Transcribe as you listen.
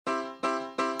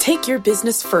Take your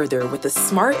business further with the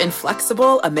smart and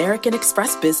flexible American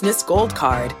Express Business Gold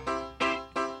Card.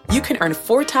 You can earn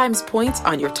 4 times points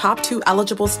on your top 2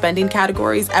 eligible spending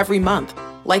categories every month,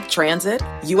 like transit,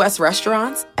 U.S.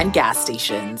 restaurants, and gas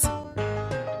stations.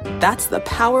 That's the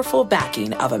powerful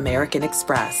backing of American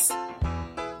Express.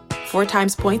 4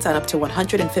 times points on up to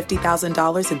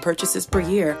 $150,000 in purchases per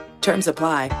year. Terms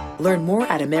apply. Learn more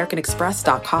at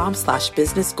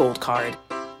americanexpress.com/businessgoldcard.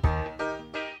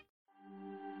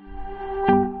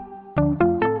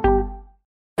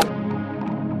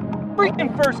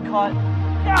 Freaking first cut.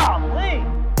 Golly.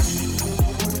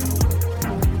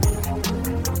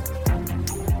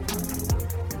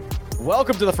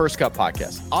 Welcome to the First Cut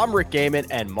Podcast. I'm Rick Gaiman,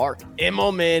 and Mark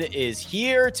Immelman is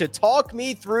here to talk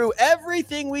me through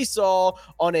everything we saw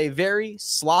on a very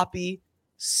sloppy,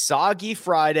 soggy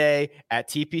Friday at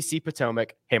TPC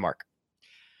Potomac. Hey, Mark.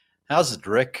 How's it,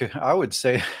 Rick? I would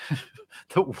say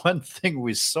the one thing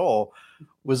we saw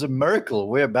was a miracle.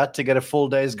 We're about to get a full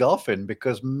day's golf in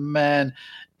because, man,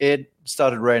 it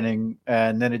started raining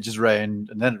and then it just rained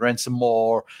and then it rained some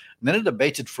more. And then it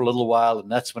abated for a little while,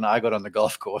 and that's when I got on the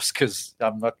golf course because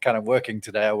I'm not kind of working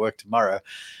today. I work tomorrow.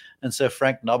 And so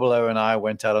Frank Nobilo and I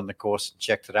went out on the course and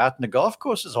checked it out. And the golf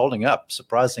course is holding up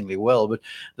surprisingly well. But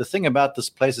the thing about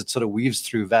this place, it sort of weaves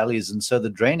through valleys. And so the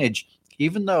drainage,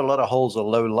 even though a lot of holes are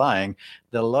low-lying,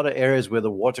 there are a lot of areas where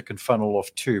the water can funnel off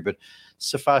too. But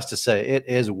suffice to say, it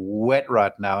is wet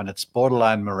right now, and it's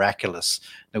borderline miraculous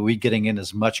that we're getting in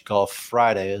as much golf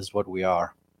Friday as what we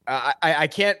are. I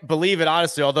can't believe it,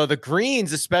 honestly, although the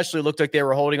greens especially looked like they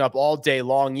were holding up all day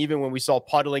long. Even when we saw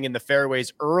puddling in the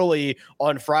fairways early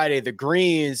on Friday, the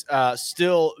greens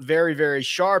still very, very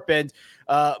sharp. And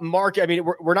Mark, I mean,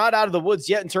 we're not out of the woods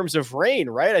yet in terms of rain,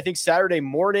 right? I think Saturday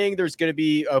morning there's going to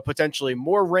be potentially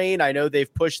more rain. I know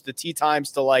they've pushed the tee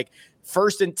times to like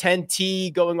first and 10 tee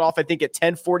going off, I think, at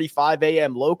 10:45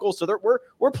 a.m. local. So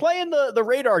we're playing the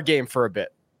radar game for a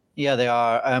bit. Yeah, they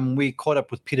are. We caught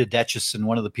up with Peter Datchison,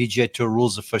 one of the PGA Tour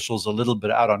rules officials, a little bit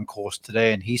out on course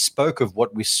today, and he spoke of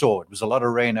what we saw. It was a lot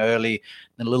of rain early,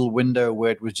 and a little window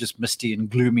where it was just misty and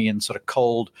gloomy and sort of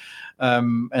cold,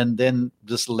 and then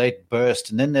this late burst,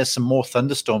 and then there's some more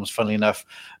thunderstorms, funnily enough,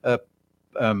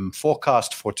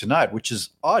 forecast for tonight, which is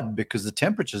odd because the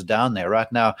temperature's down there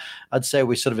right now. I'd say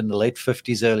we're sort of in the late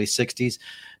 50s, early 60s.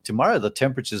 Tomorrow, the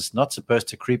temperature's not supposed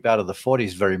to creep out of the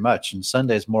 40s very much, and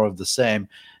Sunday's more of the same,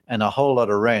 and a whole lot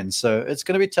of rain. So it's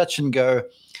going to be touch and go.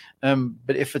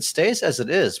 But if it stays as it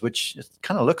is, which it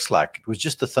kind of looks like, it was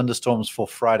just the thunderstorms for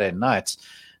Friday nights,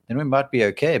 then we might be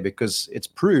okay because it's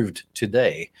proved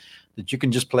today that you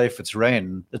can just play if it's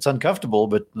rain. It's uncomfortable,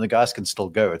 but the guys can still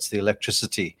go. It's the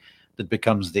electricity that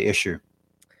becomes the issue.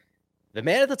 The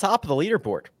man at the top of the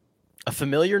leaderboard, a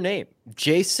familiar name,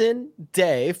 Jason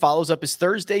Day, follows up his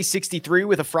Thursday 63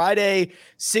 with a Friday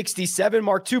 67.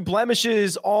 Mark, 2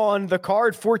 blemishes on the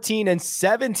card, 14 and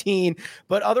 17,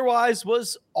 but otherwise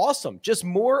was awesome. Just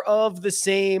more of the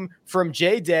same from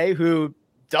Jay Day, who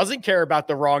doesn't care about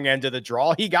the wrong end of the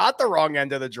draw. He got the wrong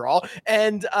end of the draw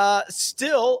and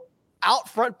still out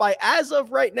front by, as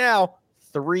of right now,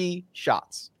 3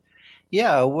 shots.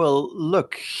 Yeah, well,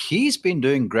 look, he's been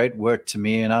doing great work to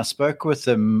me, and I spoke with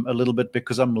him a little bit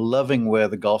because I'm loving where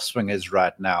the golf swing is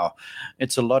right now.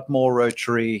 It's a lot more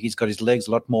rotary. He's got his legs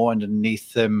a lot more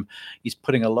underneath him. He's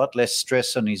putting a lot less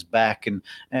stress on his back, and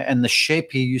the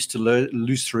shape he used to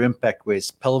lose through impact, where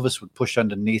his pelvis would push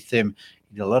underneath him.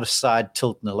 He did a lot of side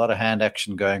tilt and a lot of hand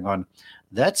action going on.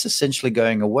 That's essentially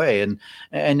going away.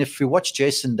 And if you watch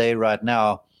Jason Day right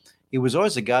now, he was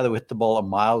always a guy that would hit the ball a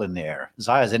mile in the air, as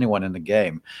high as anyone in the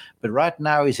game. But right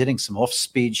now he's hitting some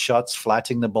off-speed shots,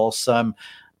 flatting the ball some.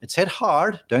 It's hit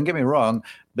hard, don't get me wrong,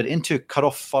 but into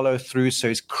cutoff follow-through, so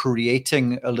he's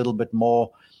creating a little bit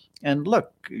more. And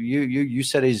look, you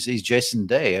said he's Jason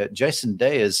Day. Jason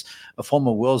Day is a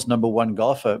former world's number 1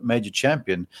 golfer, major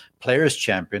champion, players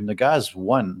champion. The guy's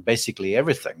won basically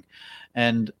everything.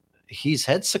 And he's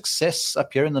had success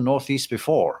up here in the Northeast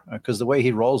before because the way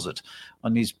he rolls it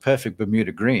on these perfect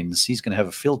Bermuda greens, he's going to have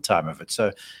a field time of it.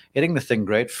 So hitting the thing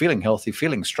great, feeling healthy,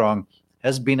 feeling strong,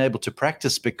 has been able to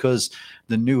practice because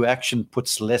the new action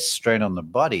puts less strain on the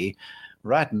body.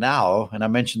 Right now, and I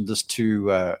mentioned this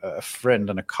to a friend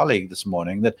and a colleague this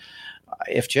morning, that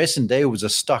if Jason Day was a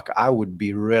stock, I would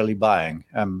be really buying.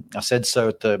 I said so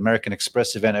at the American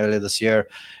Express event earlier this year,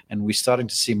 and we're starting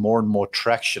to see more and more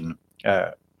traction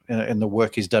in the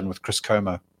work he's done with Chris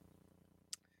Como.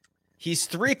 He's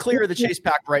 3 clear of the chase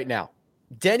pack right now.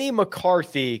 Denny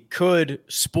McCarthy could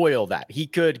spoil that. He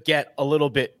could get a little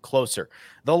bit closer.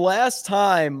 The last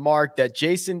time, Mark, that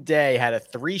Jason Day had a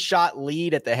 3-shot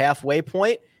lead at the halfway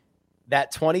point,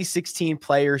 that 2016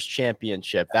 Players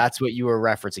Championship. That's what you were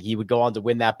referencing. He would go on to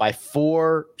win that by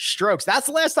 4 strokes. That's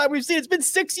the last time we've seen it. It's been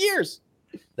 6 years.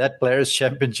 That Players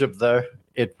Championship, though,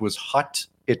 it was hot.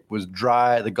 It was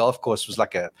dry. The golf course was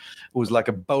like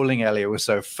a bowling alley. It was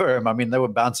so firm. I mean, they were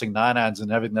bouncing 9-irons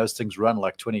and having those things run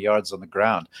like 20 yards on the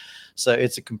ground. So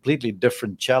it's a completely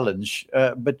different challenge.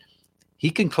 But he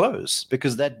can close,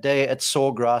 because that day at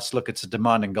Sawgrass, look, it's a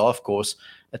demanding golf course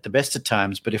at the best of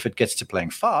times. But if it gets to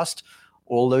playing fast,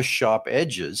 all those sharp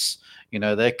edges,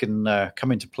 they can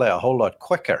come into play a whole lot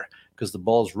quicker, because the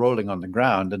ball's rolling on the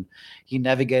ground. And he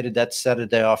navigated that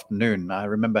Saturday afternoon. I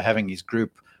remember having his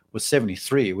group with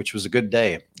 73, which was a good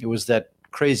day. It was that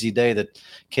crazy day that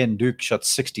Ken Duke shot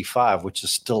 65, which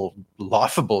is still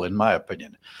laughable in my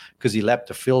opinion, because he lapped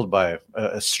the field by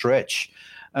a stretch.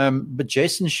 But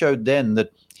Jason showed then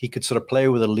that he could sort of play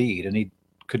with a lead, and he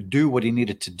could do what he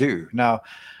needed to do. Now,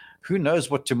 who knows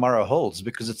what tomorrow holds,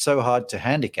 because it's so hard to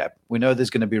handicap. We know there's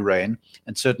going to be rain,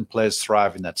 and certain players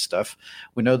thrive in that stuff.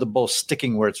 We know the ball's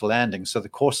sticking where it's landing, so the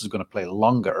course is going to play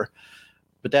longer.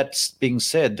 But that's being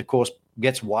said, the course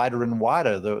gets wider and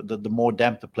wider the more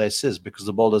damp the place is, because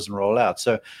the ball doesn't roll out.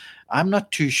 So I'm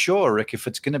not too sure, Rick, if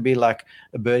it's going to be like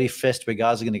a birdie fest where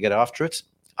guys are going to get after it.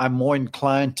 I'm more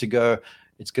inclined to go,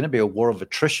 it's going to be a war of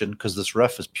attrition, because this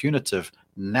rough is punitive.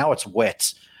 Now it's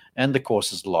wet and the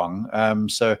course is long.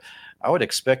 So I would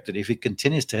expect that if he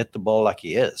continues to hit the ball like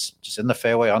he is, just in the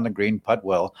fairway, on the green, putt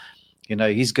well,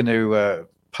 he's going to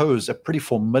pose a pretty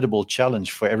formidable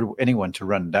challenge for anyone to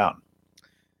run down.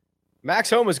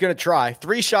 Max Homa is going to try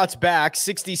 3 shots back,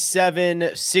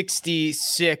 67,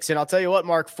 66. And I'll tell you what,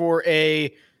 Mark, for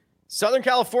a Southern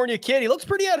California kid, he looks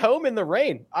pretty at home in the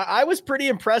rain. I was pretty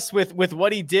impressed with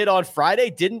what he did on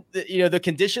Friday. The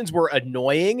conditions were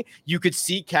annoying. You could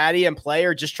see caddy and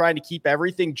player just trying to keep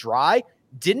everything dry.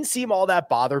 Didn't seem all that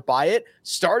bothered by it.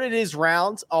 Started his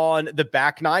round on the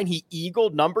back 9. He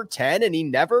eagled number 10, and he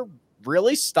never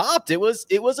really stopped. It was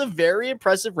a very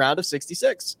impressive round of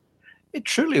 66. It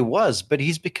truly was, but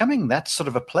he's becoming that sort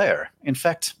of a player. In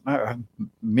fact,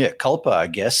 mea culpa, I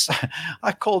guess.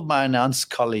 I called my announce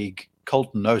colleague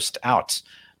Colt Nost out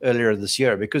earlier this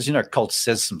year because, Colt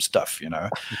says some stuff,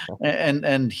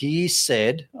 and he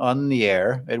said on the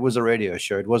air, it was a radio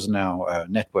show, it wasn't our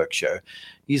network show.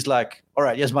 He's like, all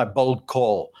right, here's my bold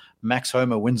call. Max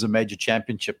Homa wins a major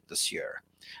championship this year.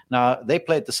 Now, they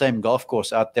play at the same golf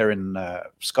course out there in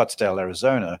Scottsdale,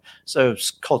 Arizona, so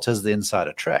Colt has the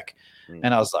insider track.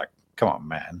 And I was like, come on,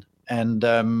 man. And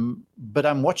but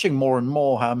I'm watching more and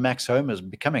more how Max Homa is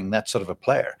becoming that sort of a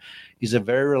player. He's a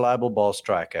very reliable ball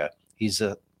striker. He's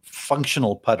a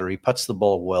functional putter. He putts the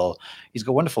ball well. He's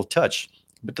got wonderful touch.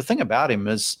 But the thing about him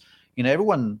is,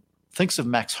 everyone thinks of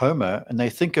Max Homa and they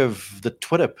think of the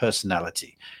Twitter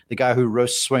personality, the guy who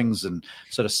roast swings and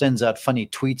sort of sends out funny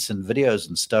tweets and videos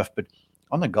and stuff. But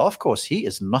on the golf course, he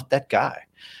is not that guy.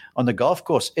 On the golf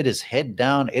course, it is head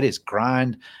down, it is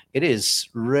grind, it is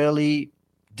really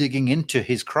digging into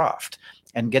his craft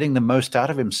and getting the most out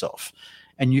of himself.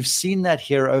 And you've seen that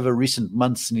here over recent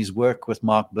months in his work with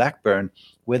Mark Blackburn,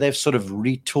 where they've sort of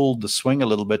retooled the swing a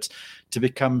little bit to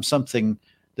become something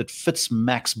that fits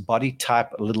Mac's body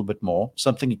type a little bit more,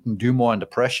 something he can do more under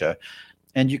pressure.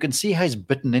 And you can see how he's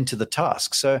bitten into the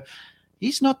task. So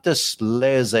he's not this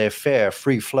laissez-faire,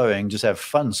 free-flowing, just have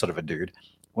fun sort of a dude.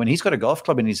 When he's got a golf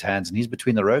club in his hands and he's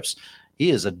between the ropes, he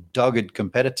is a dogged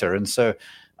competitor. And so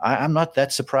I'm not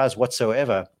that surprised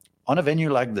whatsoever on a venue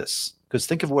like this, because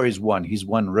think of where he's won. He's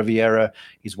won Riviera.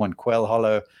 He's won Quail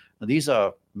Hollow. These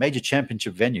are major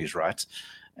championship venues, right?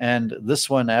 And this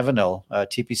one, Avenel,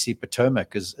 TPC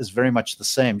Potomac, is very much the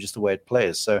same, just the way it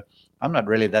plays. So I'm not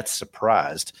really that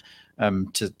surprised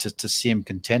to see him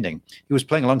contending. He was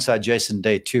playing alongside Jason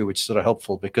Day too, which is sort of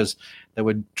helpful because they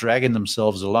were dragging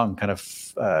themselves along, kind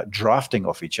of drafting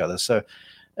off each other. So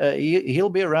he'll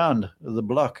be around the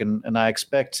block, and I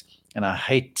expect, and I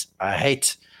hate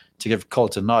to give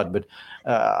Colt a nod, but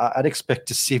I'd expect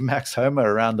to see Max Homa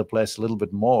around the place a little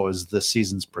bit more as the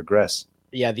seasons progress.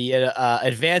 Yeah, the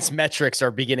advanced metrics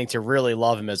are beginning to really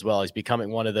love him as well. He's becoming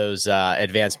one of those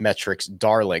advanced metrics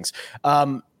darlings.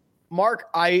 Mark,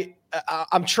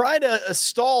 I'm trying to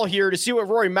stall here to see what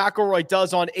Rory McIlroy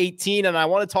does on 18, and I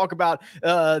want to talk about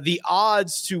the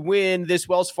odds to win this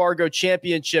Wells Fargo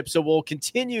Championship. So we'll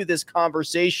continue this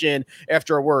conversation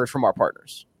after a word from our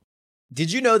partners.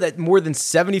 Did you know that more than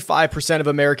 75% of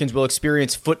Americans will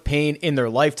experience foot pain in their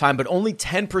lifetime, but only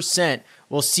 10%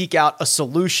 will seek out a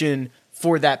solution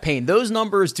for that pain. Those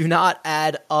numbers do not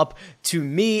add up to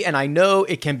me, and I know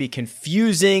it can be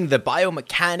confusing, the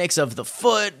biomechanics of the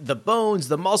foot, the bones,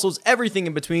 the muscles, everything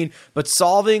in between, but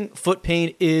solving foot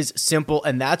pain is simple,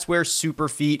 and that's where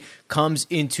Superfeet comes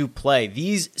into play.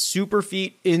 These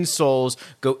Superfeet insoles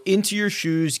go into your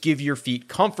shoes, give your feet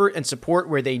comfort and support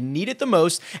where they need it the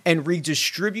most, and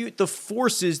redistribute the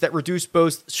forces that reduce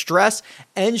both stress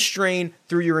and strain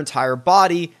through your entire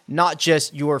body, not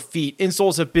just your feet.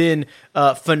 Insoles have been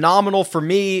phenomenal for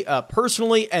me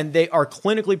personally, and they are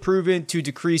clinically proven to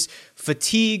decrease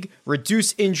fatigue,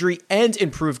 reduce injury, and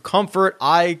improve comfort.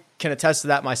 I can attest to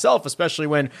that myself, especially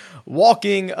when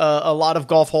walking a lot of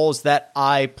golf holes that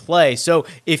I play. So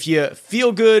if you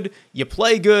feel good, you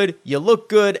play good, you look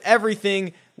good,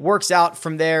 everything works out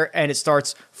from there, and it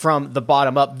starts from the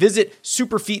bottom up. Visit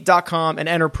superfeet.com and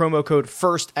enter promo code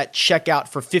FIRST at checkout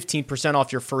for 15%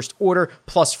 off your first order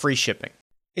plus free shipping.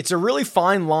 It's a really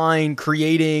fine line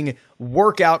creating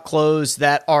workout clothes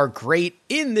that are great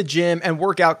in the gym and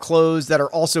workout clothes that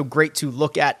are also great to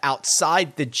look at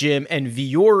outside the gym. And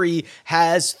Vuori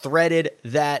has threaded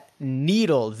that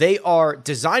needle. They are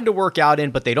designed to work out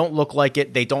in, but they don't look like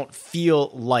it. They don't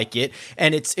feel like it.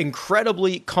 And it's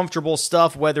incredibly comfortable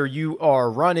stuff, whether you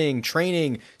are running,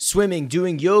 training, swimming,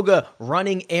 doing yoga,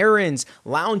 running errands,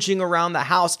 lounging around the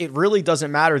house. It really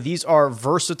doesn't matter. These are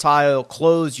versatile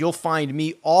clothes. You'll find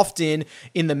me often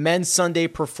in the men's Sunday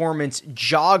performance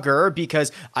jogger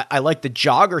because I like the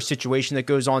jogger situation that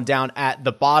goes on down at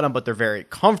the bottom, but they're very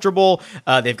comfortable.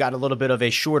 They've got a little bit of a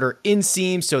shorter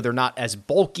inseam, so they're not as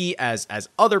bulky as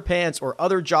other pants or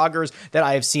other joggers that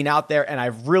I have seen out there, and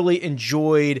I've really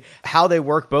enjoyed how they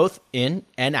work both in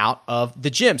and out of the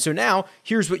gym. So now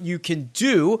here's what you can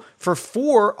do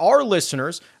for our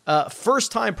listeners.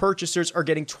 First-time purchasers are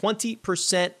getting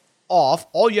 20% off.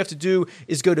 All you have to do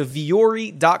is go to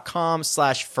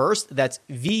vuori.com/first. That's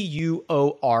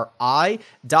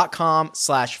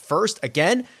VUORI.com/first.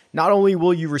 Again, not only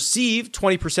will you receive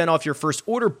 20% off your first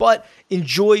order, but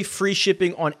enjoy free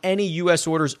shipping on any U.S.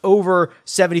 orders over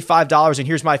 $75. And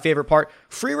here's my favorite part,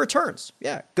 free returns.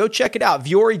 Yeah, go check it out.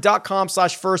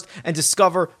 vuori.com/first and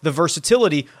discover the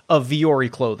versatility of Vuori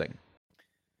clothing.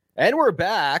 And we're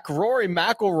back. Rory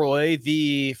McIlroy,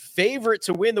 the favorite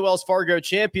to win the Wells Fargo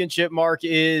Championship, Mark,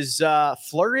 is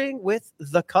flirting with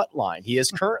the cut line. He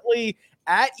is currently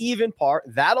at even par.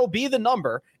 That'll be the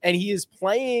number. And he is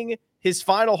playing his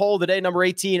final hole today, number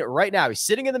 18, right now. He's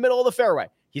sitting in the middle of the fairway.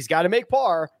 He's got to make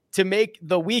par to make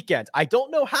the weekend. I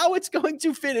don't know how it's going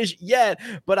to finish yet,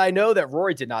 but I know that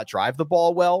Rory did not drive the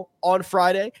ball well on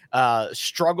Friday,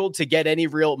 struggled to get any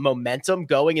real momentum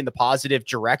going in the positive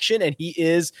direction, and he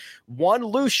is one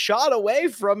loose shot away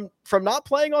from not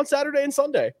playing on Saturday and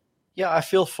Sunday. Yeah, I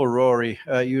feel for Rory.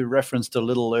 You referenced a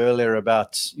little earlier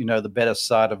about, the better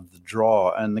side of the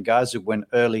draw, and the guys who went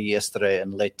early yesterday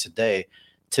and late today,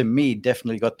 to me,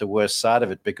 definitely got the worst side of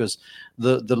it because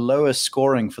the lowest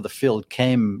scoring for the field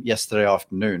came yesterday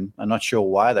afternoon. I'm not sure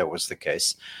why that was the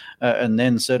case. And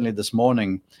then certainly this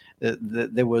morning,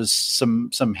 there was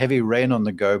some heavy rain on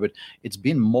the go, but it's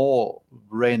been more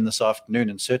rain this afternoon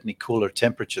and certainly cooler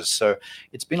temperatures. So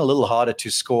it's been a little harder to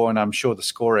score, and I'm sure the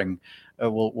scoring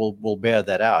will bear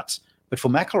that out. But for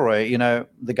McIlroy,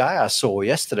 the guy I saw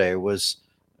yesterday was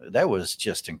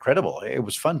just incredible. It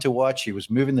was fun to watch. He was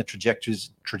moving the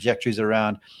trajectories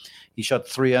around. He shot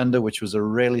 3 under, which was a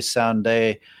really sound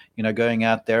day, going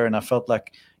out there. And I felt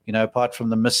like, apart from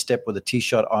the misstep with a tee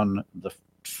shot on the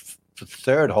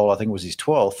third hole, I think it was his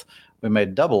 12th, we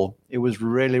made double. It was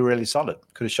really, really solid.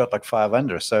 Could have shot like 5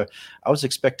 under. So I was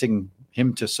expecting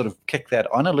him to sort of kick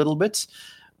that on a little bit,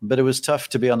 but it was tough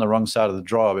to be on the wrong side of the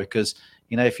draw because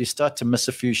if you start to miss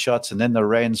a few shots and then the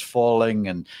rain's falling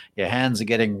and your hands are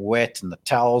getting wet and the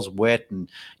towel's wet and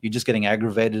you're just getting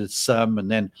aggravated at some,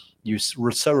 and then you're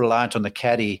so reliant on the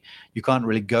caddy, you can't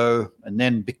really go. And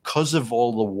then because of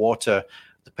all the water,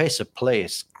 the pace of play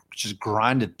is just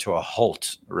grinded to a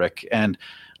halt, Rick. And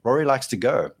Rory likes to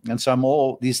go. And so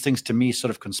all these things to me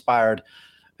sort of conspired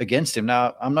against him.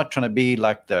 Now, I'm not trying to be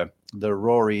like the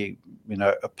Rory,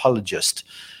 apologist,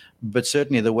 but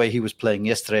certainly the way he was playing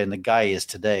yesterday and the guy he is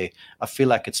today, I feel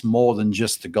like it's more than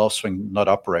just the golf swing not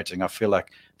operating. I feel like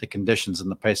the conditions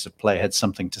and the pace of play had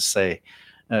something to say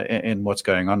in what's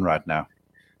going on right now.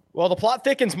 Well, the plot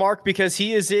thickens, Mark, because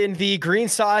he is in the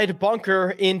greenside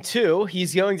bunker in 2.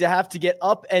 He's going to have to get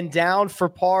up and down for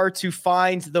par to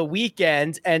find the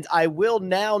weekend. And I will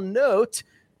now note,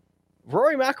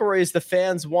 Rory McIlroy is the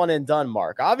fans' one and done,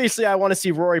 Mark. Obviously, I want to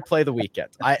see Rory play the weekend.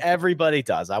 Everybody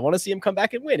does. I want to see him come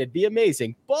back and win. It'd be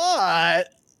amazing. But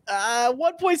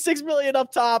 1.6 million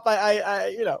up top.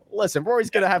 Listen, Rory's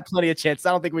going to have plenty of chances.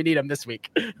 I don't think we need him this week.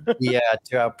 Yeah,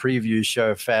 to our preview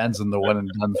show fans and the one and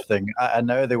done thing. I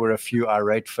know there were a few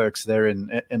irate folks there in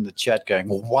the chat going,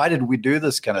 well, why did we do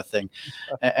this kind of thing?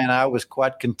 And I was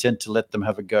quite content to let them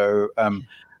have a go.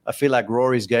 I feel like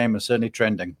Rory's game is certainly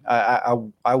trending. I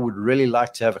would really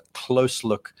like to have a close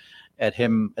look at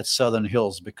him at Southern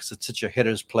Hills because it's such a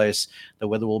hitter's place. The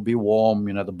weather will be warm,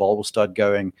 the ball will start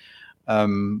going.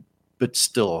 But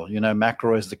still,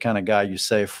 McIlroy is the kind of guy you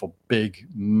say for big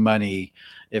money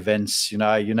events. You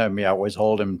know me, I always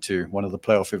hold him to one of the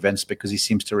playoff events because he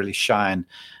seems to really shine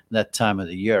that time of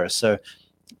the year. So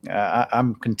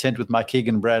I'm content with my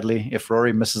Keegan Bradley. If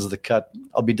Rory misses the cut,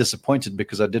 I'll be disappointed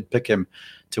because I did pick him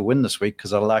to win this week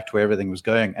because I liked where everything was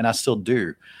going, and I still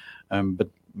do. But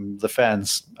the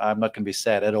fans, I'm not going to be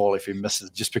sad at all if he misses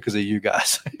just because of you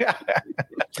guys.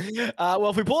 Well,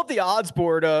 if we pull up the odds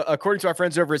board, according to our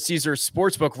friends over at Caesars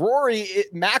Sportsbook, Rory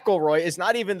McIlroy is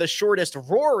not even the shortest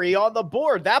Rory on the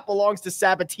board. That belongs to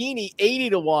Sabatini,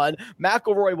 80-1,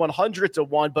 McIlroy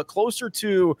 100-1, but closer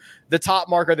to the top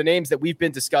mark are the names that we've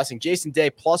been discussing. Jason Day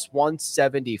plus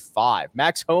 175,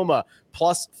 Max Homa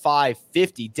plus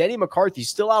 550. Denny McCarthy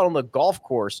still out on the golf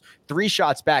course, 3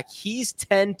 shots back. He's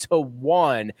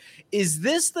 10-1. Is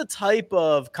this the type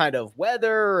of kind of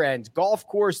weather and golf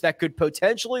course that could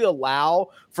potentially allow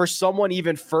for someone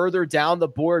even further down the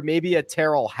board, maybe a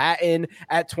Terrell Hatton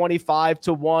at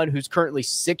 25-1, who's currently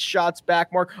 6 shots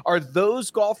back, Mark? Are those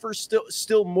golfers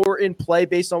still more in play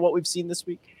based on what we've seen this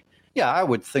week? Yeah, I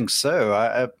would think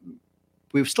so.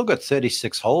 We've still got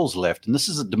 36 holes left, and this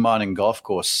is a demanding golf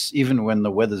course, even when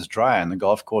the weather's dry and the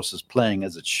golf course is playing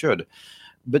as it should.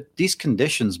 But these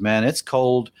conditions, man, it's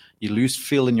cold. You lose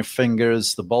feel in your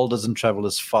fingers. The ball doesn't travel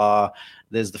as far.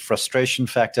 There's the frustration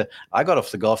factor. I got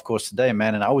off the golf course today,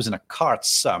 man, and I was in a cart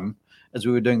as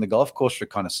we were doing the golf course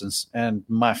reconnaissance, and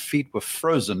my feet were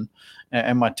frozen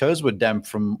and my toes were damp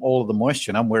from all of the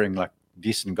moisture, and I'm wearing like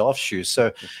decent golf shoes.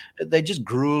 So they're just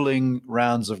grueling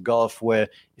rounds of golf where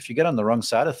if you get on the wrong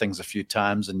side of things a few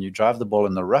times and you drive the ball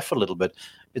in the rough a little bit,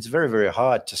 it's very, very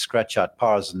hard to scratch out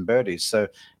pars and birdies. So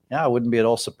yeah, I wouldn't be at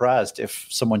all surprised if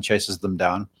someone chases them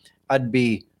down. I'd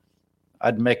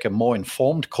make a more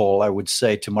informed call, I would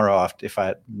say, tomorrow if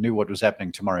I knew what was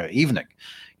happening tomorrow evening,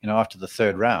 after the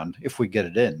third round, if we get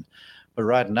it in. But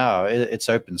right now it's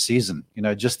open season.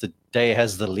 Just the Day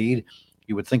has the lead.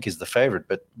 You would think he's the favorite,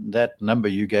 but that number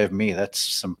you gave me, that's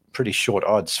some pretty short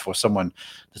odds for someone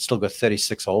that's still got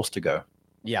 36 holes to go.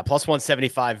 Yeah, plus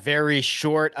 175, very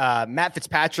short. Matt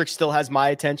Fitzpatrick still has my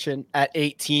attention at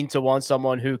 18-1,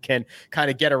 someone who can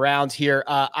kind of get around here.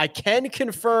 I can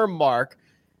confirm, Mark,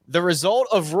 the result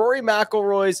of Rory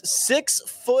McIlroy's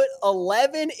 6-foot,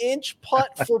 11-inch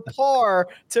putt for par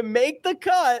to make the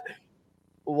cut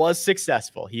was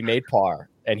successful. He made par,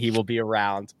 and he will be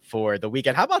around for the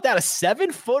weekend. How about that? A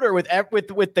 7-footer with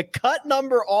the cut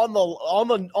number on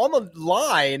the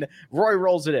line. Rory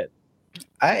rolls it in.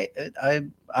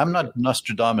 I'm not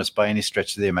Nostradamus by any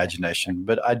stretch of the imagination,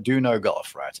 but I do know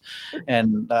golf, right?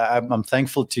 And I'm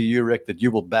thankful to you, Rick, that you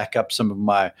will back up some of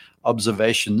my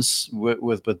observations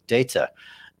with data.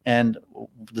 And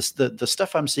the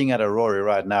stuff I'm seeing out of Rory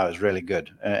right now is really good.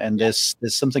 And there's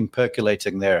something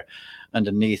percolating there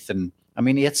underneath. And I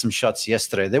mean, he had some shots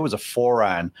yesterday. There was a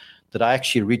 4-iron that I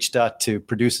actually reached out to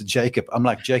producer Jacob. I'm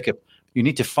like, Jacob, you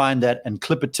need to find that and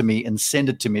clip it to me and send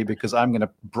it to me because I'm going to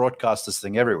broadcast this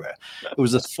thing everywhere. It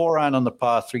was a 4-iron on the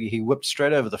par 3. He whipped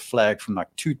straight over the flag from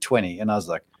like 220. And I was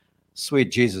like,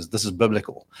 sweet Jesus, this is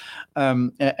biblical.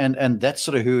 And that's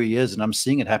sort of who he is. And I'm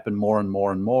seeing it happen more and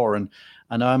more and more. And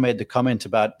I know I made the comment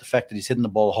about the fact that he's hitting the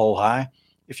ball hole high.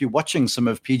 If you're watching some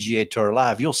of PGA Tour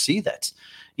Live, you'll see that.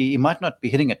 He might not be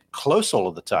hitting it close all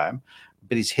of the time,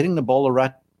 but he's hitting the ball the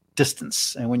right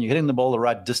distance. And when you're hitting the ball the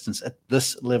right distance at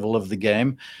this level of the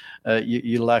game,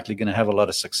 you're likely going to have a lot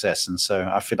of success. And so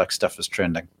I feel like stuff is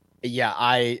trending. Yeah,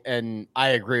 I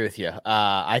agree with you.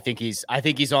 I think he's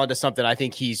on to something. I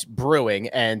think he's brewing,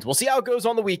 and we'll see how it goes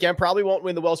on the weekend. Probably won't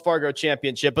win the Wells Fargo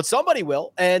Championship, but somebody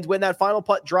will. And when that final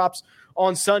putt drops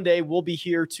on Sunday, we'll be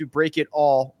here to break it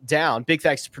all down. Big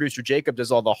thanks to producer Jacob, does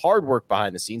all the hard work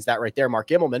behind the scenes. That right there, Mark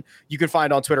Immelman. You can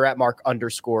find on Twitter at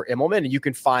Mark_Immelman, and you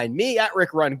can find me at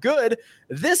Rick Run Good.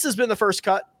 This has been The First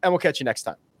Cut, and we'll catch you next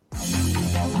time.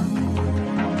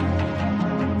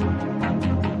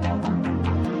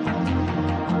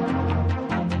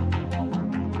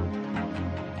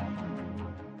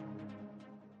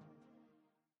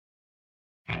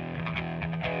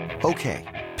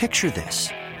 Okay, picture this.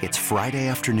 It's Friday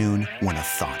afternoon when a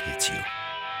thought hits you.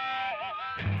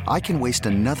 I can waste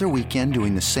another weekend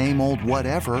doing the same old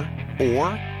whatever,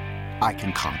 or I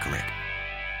can conquer it.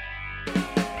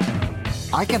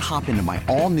 I can hop into my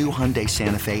all-new Hyundai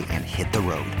Santa Fe and hit the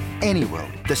road. Any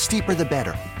road. The steeper, the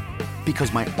better.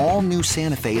 Because my all-new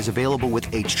Santa Fe is available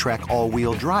with H-Track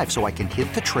all-wheel drive, so I can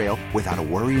hit the trail without a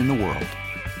worry in the world.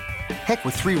 Heck,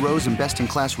 with 3 rows and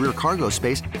best-in-class rear cargo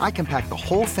space, I can pack the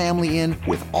whole family in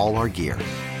with all our gear.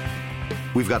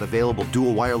 We've got available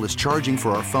dual wireless charging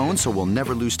for our phones, so we'll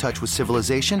never lose touch with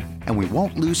civilization, and we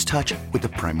won't lose touch with the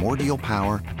primordial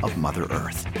power of Mother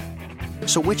Earth.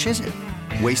 So which is it?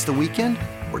 Waste the weekend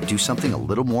or do something a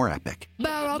little more epic?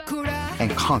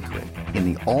 And conquer it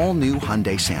in the all-new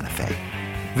Hyundai Santa Fe.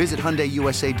 Visit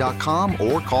HyundaiUSA.com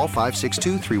or call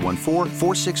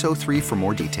 562-314-4603 for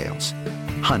more details.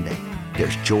 Hyundai,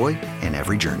 there's joy in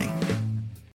every journey.